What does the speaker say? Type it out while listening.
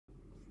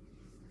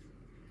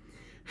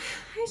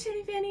Hi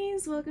Shani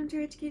Fannies, welcome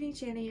to Educating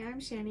Shani.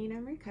 I'm Shani and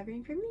I'm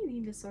recovering from an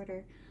eating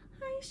disorder.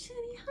 Hi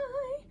Shani,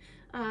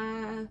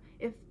 hi.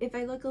 If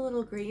I look a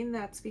little green,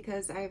 that's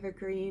because I have a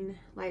green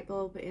light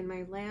bulb in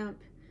my lamp.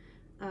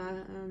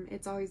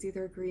 It's always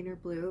either green or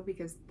blue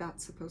because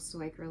that's supposed to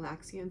like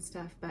relax you and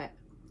stuff, but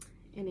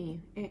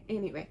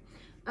anyway.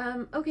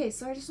 Okay,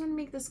 so I just want to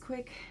make this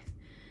quick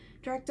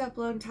direct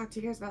upload and talk to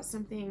you guys about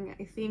something.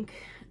 I think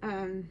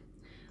a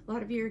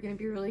lot of you are going to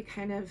be really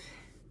kind of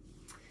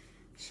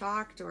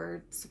shocked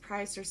or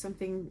surprised or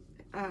something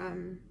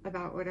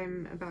about what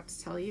I'm about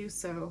to tell you.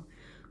 So,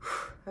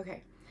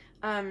 okay.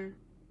 How do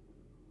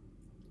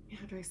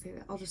I say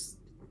that? I'll just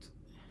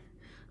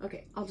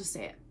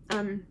say it.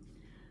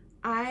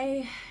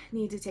 I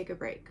need to take a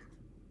break.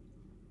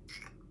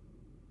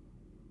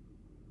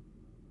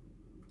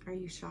 Are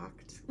you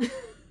shocked?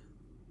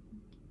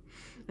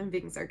 I'm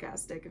being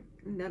sarcastic, if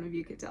none of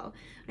you could tell.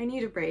 I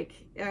need a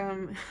break.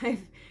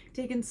 I've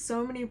taken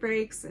so many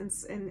breaks and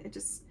it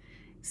just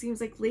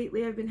seems like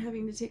lately I've been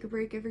having to take a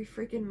break every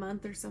freaking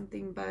month or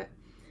something, but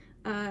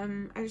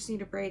I just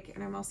need a break.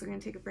 And I'm also going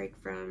to take a break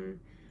from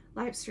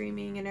live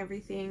streaming and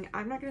everything.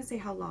 I'm not going to say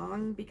how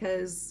long,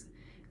 because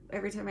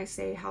every time I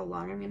say how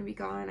long I'm going to be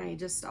gone, I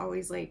just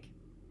always like,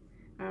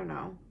 I don't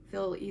know,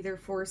 feel either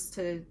forced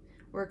to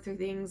work through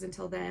things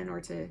until then or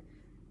to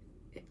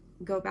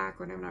go back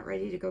when I'm not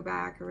ready to go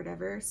back or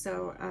whatever.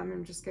 So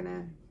I'm just going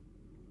to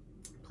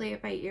play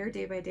it by ear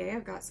day by day.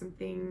 I've got some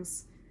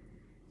things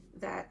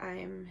that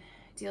I'm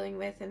dealing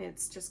with and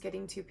it's just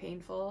getting too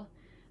painful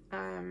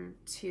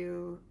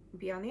to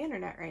be on the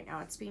internet right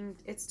now.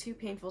 It's too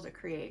painful to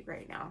create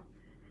right now.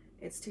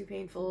 It's too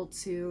painful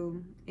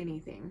to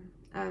anything,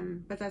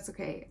 but that's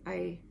okay.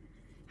 I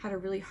had a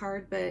really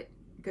hard but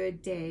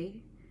good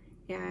day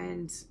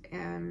and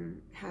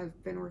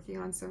have been working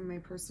on some of my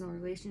personal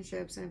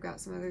relationships, and I've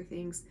got some other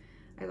things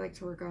I like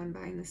to work on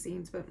behind the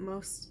scenes, but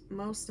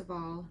most of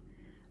all,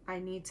 I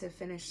need to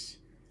finish.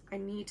 I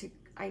need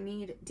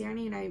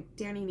Danny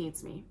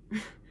needs me.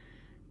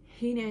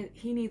 He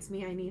needs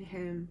me, I need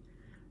him,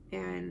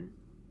 and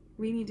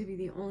we need to be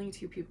the only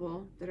two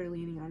people that are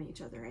leaning on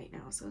each other right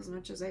now. So as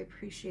much as I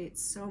appreciate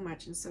so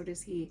much, and so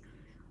does he,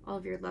 all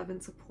of your love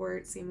and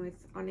support, same with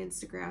on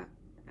Instagram,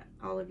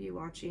 all of you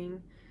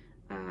watching,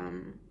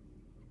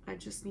 I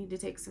just need to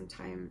take some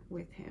time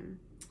with him,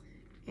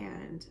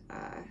 and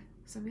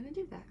so I'm gonna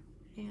do that,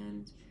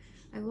 and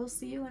I will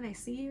see you when I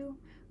see you.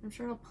 I'm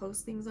sure I'll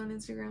post things on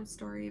Instagram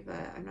story,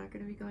 but I'm not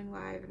going to be going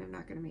live, and I'm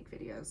not going to make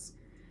videos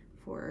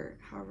for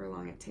however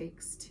long it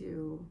takes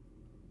to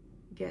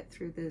get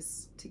through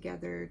this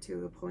together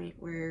to a point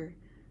where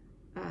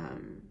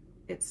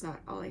it's not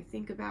all I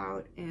think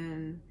about,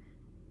 and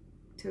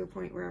to a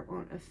point where it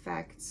won't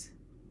affect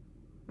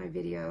my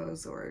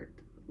videos or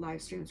live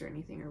streams or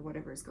anything or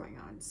whatever is going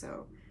on.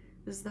 So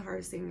this is the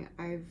hardest thing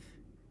I've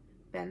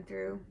been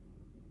through.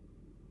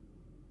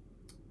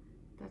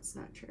 That's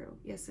not true.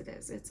 Yes, it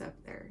is. It's up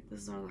there.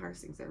 This is one of the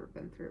hardest things I've ever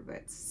been through, but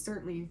it's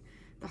certainly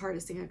the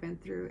hardest thing I've been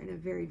through in a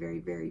very, very,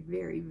 very,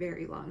 very,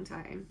 very long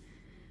time,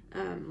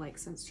 like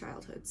since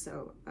childhood.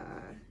 So,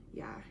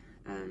 yeah.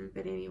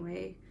 But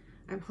anyway,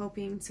 I'm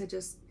hoping to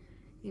just,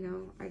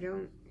 I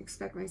don't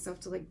expect myself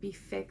to like be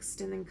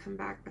fixed and then come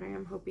back, but I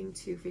am hoping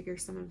to figure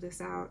some of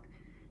this out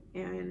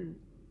and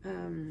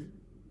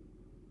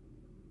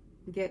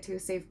get to a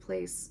safe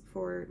place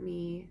for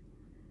me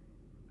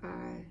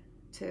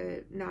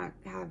to not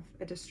have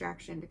a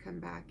distraction to come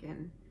back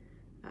and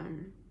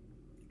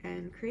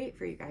create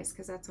for you guys,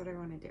 because that's what I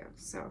want to do.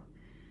 So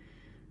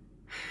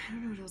I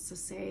don't know what else to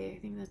say. I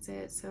think that's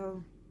it.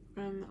 So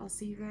I'll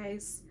see you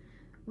guys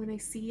when I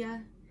see ya.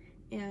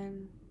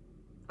 And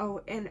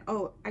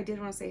I did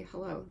want to say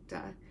hello.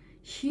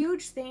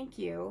 Huge thank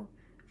you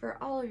for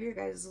all of your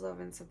guys'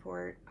 love and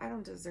support. I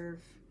don't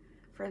deserve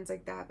friends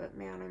like that, but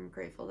man, I'm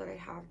grateful that I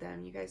have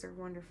them. You guys are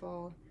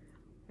wonderful.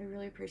 I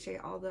really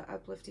appreciate all the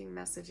uplifting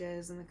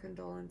messages and the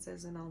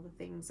condolences and all the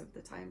things of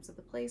the times of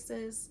the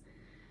places.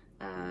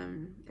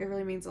 It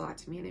really means a lot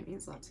to me, and it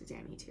means a lot to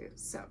Danny too.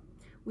 So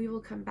we will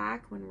come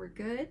back when we're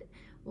good.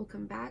 We'll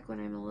come back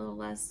when I'm a little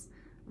less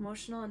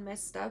emotional and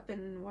messed up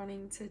and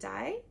wanting to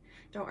die.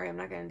 Don't worry, I'm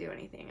not going to do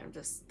anything.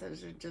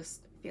 Those are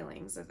just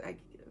feelings.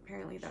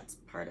 Apparently that's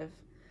part of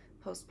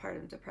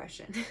postpartum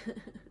depression.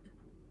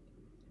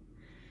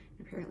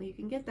 Apparently you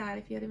can get that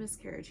if you had a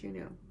miscarriage. Who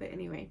knew? But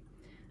anyway.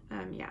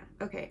 Yeah,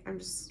 okay, I'm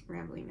just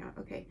rambling now.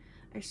 Okay,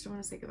 I just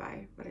want to say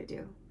goodbye, but I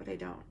do, but I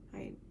don't.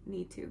 I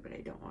need to, but I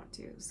don't want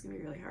to. It's gonna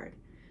be really hard,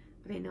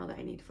 but I know that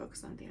I need to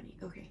focus on Danny.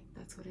 Okay,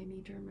 that's what I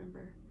need to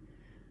remember.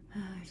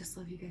 I just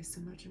love you guys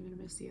so much. I'm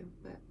gonna miss you,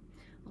 but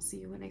I'll see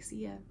you when I see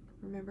you.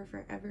 Remember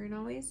forever and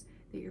always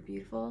that you're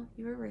beautiful,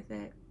 you are worth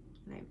it,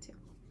 and I am too.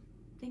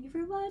 Thank you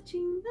for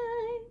watching.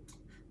 Bye.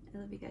 I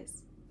love you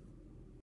guys.